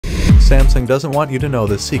Samsung doesn't want you to know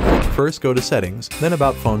this secret. First go to Settings, then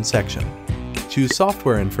About Phone section. Choose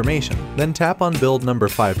Software Information, then tap on Build number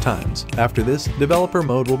 5 times. After this, Developer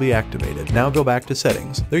Mode will be activated. Now go back to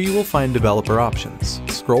Settings. There you will find Developer Options.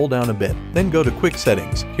 Scroll down a bit, then go to Quick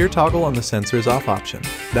Settings. Here toggle on the Sensors Off option.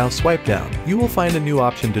 Now swipe down. You will find a new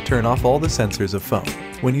option to turn off all the sensors of phone.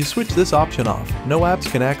 When you switch this option off, no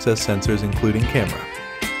apps can access sensors including camera.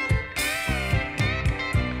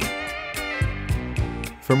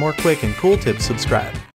 For more quick and cool tips, subscribe.